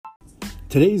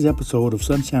Today's episode of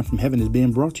Sunshine from Heaven is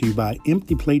being brought to you by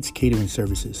Empty Plates Catering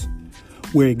Services,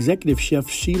 where Executive Chef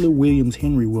Sheila Williams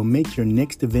Henry will make your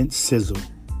next event sizzle.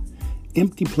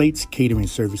 Empty Plates Catering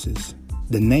Services.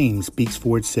 The name speaks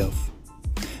for itself.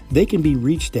 They can be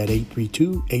reached at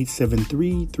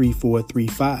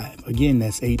 832-873-3435. Again,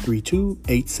 that's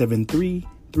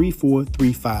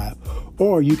 832-873-3435.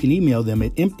 Or you can email them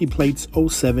at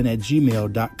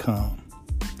emptyplates07@gmail.com.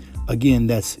 Again,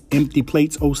 that's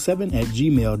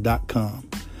emptyplates07@gmail.com.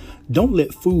 Don't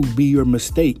let food be your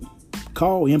mistake.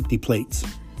 Call Empty Plates.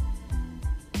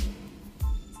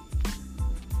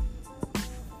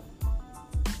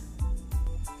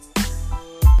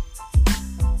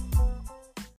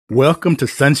 Welcome to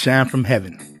Sunshine from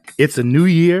Heaven. It's a new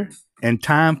year and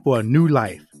time for a new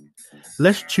life.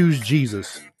 Let's choose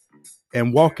Jesus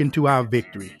and walk into our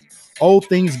victory. Old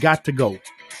things got to go.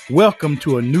 Welcome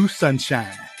to a new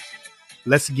sunshine.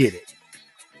 Let's get it.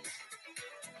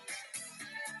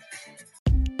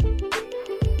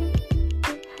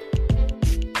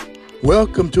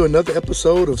 Welcome to another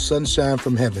episode of Sunshine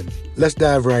from Heaven. Let's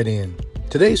dive right in.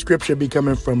 Today's scripture be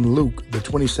coming from Luke, the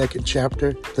 22nd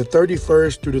chapter, the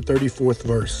 31st through the 34th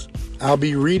verse. I'll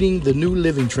be reading the New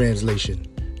Living Translation.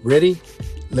 Ready?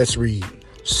 Let's read.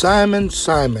 Simon,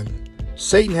 Simon,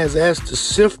 Satan has asked to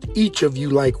sift each of you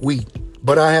like wheat,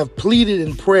 but I have pleaded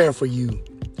in prayer for you,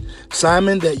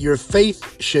 Simon, that your faith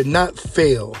should not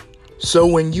fail. So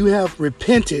when you have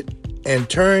repented and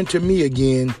turned to me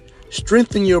again,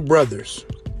 strengthen your brothers.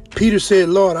 Peter said,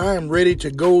 Lord, I am ready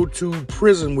to go to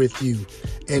prison with you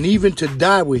and even to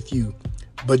die with you.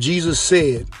 But Jesus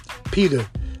said, Peter,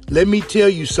 let me tell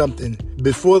you something.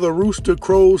 Before the rooster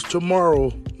crows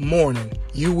tomorrow morning,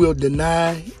 you will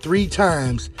deny 3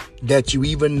 times that you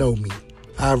even know me.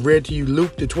 I've read to you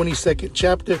Luke, the 22nd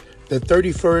chapter, the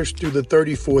 31st through the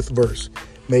 34th verse.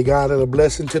 May God add a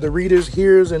blessing to the readers,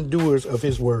 hearers, and doers of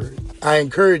his word. I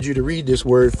encourage you to read this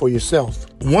word for yourself.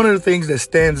 One of the things that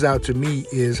stands out to me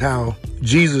is how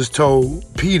Jesus told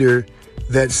Peter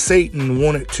that Satan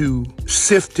wanted to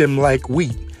sift him like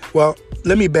wheat. Well,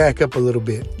 let me back up a little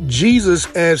bit. Jesus,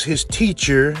 as his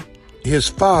teacher, his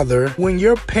father, when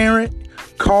your parent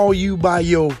call you by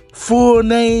your full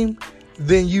name,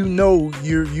 then you know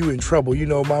you're in trouble. You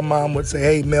know, my mom would say,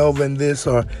 hey, Melvin this,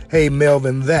 or hey,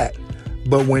 Melvin that.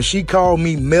 But when she called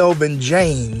me Melvin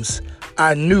James,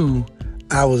 I knew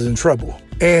I was in trouble.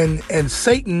 And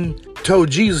Satan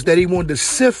told Jesus that he wanted to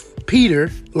sift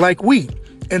Peter like wheat.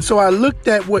 And so I looked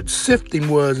at what sifting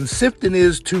was, and sifting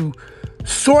is to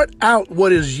sort out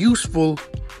what is useful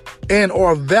and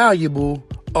or valuable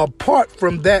apart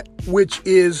from that which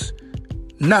is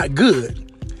not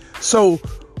good. So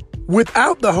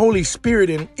without the Holy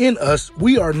Spirit in us,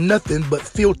 we are nothing but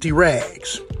filthy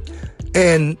rags.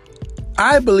 And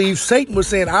I believe Satan was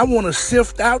saying, I want to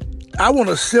sift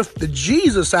the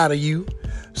Jesus out of you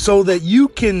so that you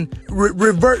can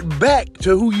revert back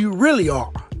to who you really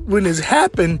are. When this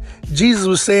happened, Jesus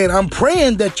was saying, I'm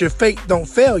praying that your faith don't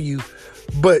fail you.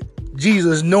 But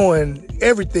Jesus, knowing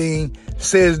everything,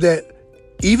 says that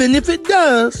even if it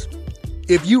does,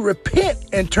 if you repent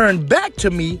and turn back to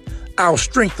me, I'll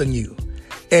strengthen you.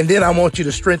 And then I want you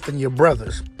to strengthen your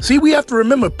brothers. See, we have to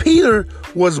remember Peter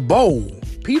was bold.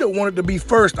 Peter wanted to be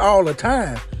first all the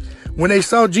time. When they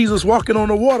saw Jesus walking on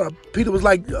the water, Peter was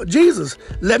like, Jesus,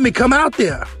 let me come out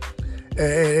there.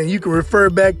 And you can refer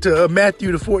back to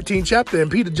Matthew, the 14th chapter, and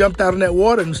Peter jumped out in that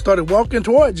water and started walking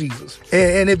toward Jesus.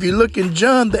 And if you look in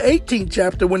John, the 18th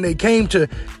chapter, when they came to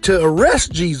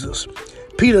arrest Jesus,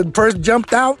 Peter first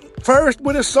jumped out first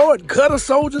with his sword, cut a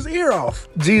soldier's ear off.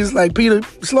 Jesus like, Peter,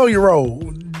 slow your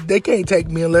roll. They can't take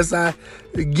me unless I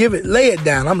lay it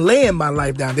down. I'm laying my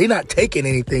life down. They're not taking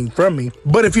anything from me.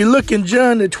 But if you look in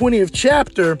John, the 20th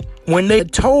chapter, when they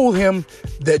told him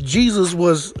that Jesus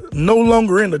was no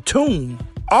longer in the tomb,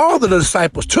 all the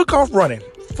disciples took off running,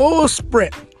 full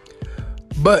sprint.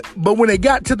 But when they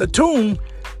got to the tomb,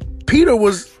 Peter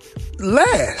was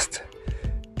last.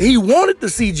 He wanted to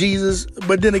see Jesus,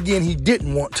 but then again, he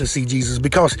didn't want to see Jesus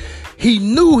because he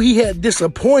knew he had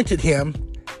disappointed him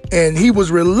and he was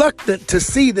reluctant to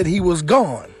see that he was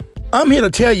gone. I'm here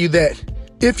to tell you that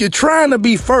if you're trying to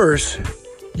be first,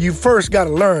 you first got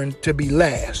to learn to be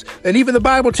last. And even the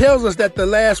Bible tells us that the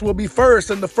last will be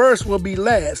first and the first will be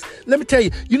last. Let me tell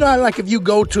you, you know how like if you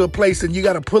go to a place and you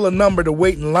got to pull a number to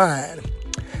wait in line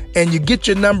and you get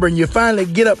your number and you finally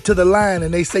get up to the line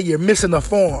and they say you're missing a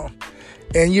form.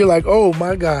 And you're like, oh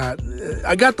my God,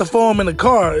 I got the form in the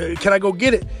car. Can I go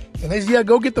get it? And they say, yeah,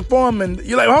 go get the form. And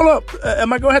you're like, hold up,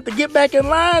 am I going to have to get back in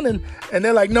line? And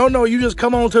they're like, no, you just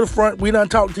come on to the front. We done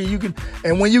talked to you.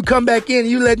 And when you come back in,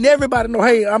 you letting everybody know,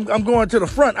 hey, I'm going to the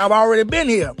front. I've already been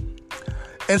here.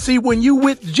 And see, when you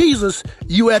with Jesus,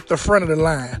 you at the front of the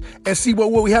line. And see,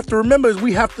 what we have to remember is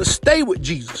we have to stay with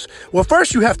Jesus. Well,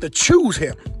 first you have to choose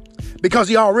him because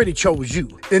he already chose you.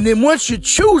 And then once you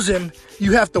choose him,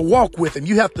 you have to walk with him.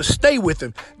 You have to stay with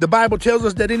him. The Bible tells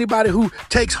us that anybody who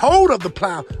takes hold of the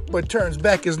plow but turns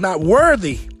back is not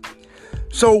worthy.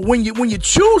 So when you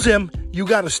choose him, you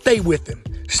got to stay with him.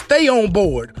 Stay on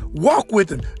board. Walk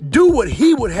with him. Do what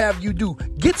he would have you do.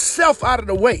 Get self out of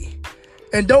the way.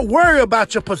 And don't worry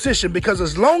about your position, because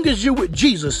as long as you're with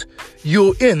Jesus,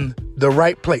 you're in the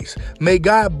right place. May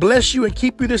God bless you and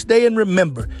keep you this day. And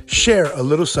remember, share a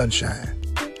little sunshine.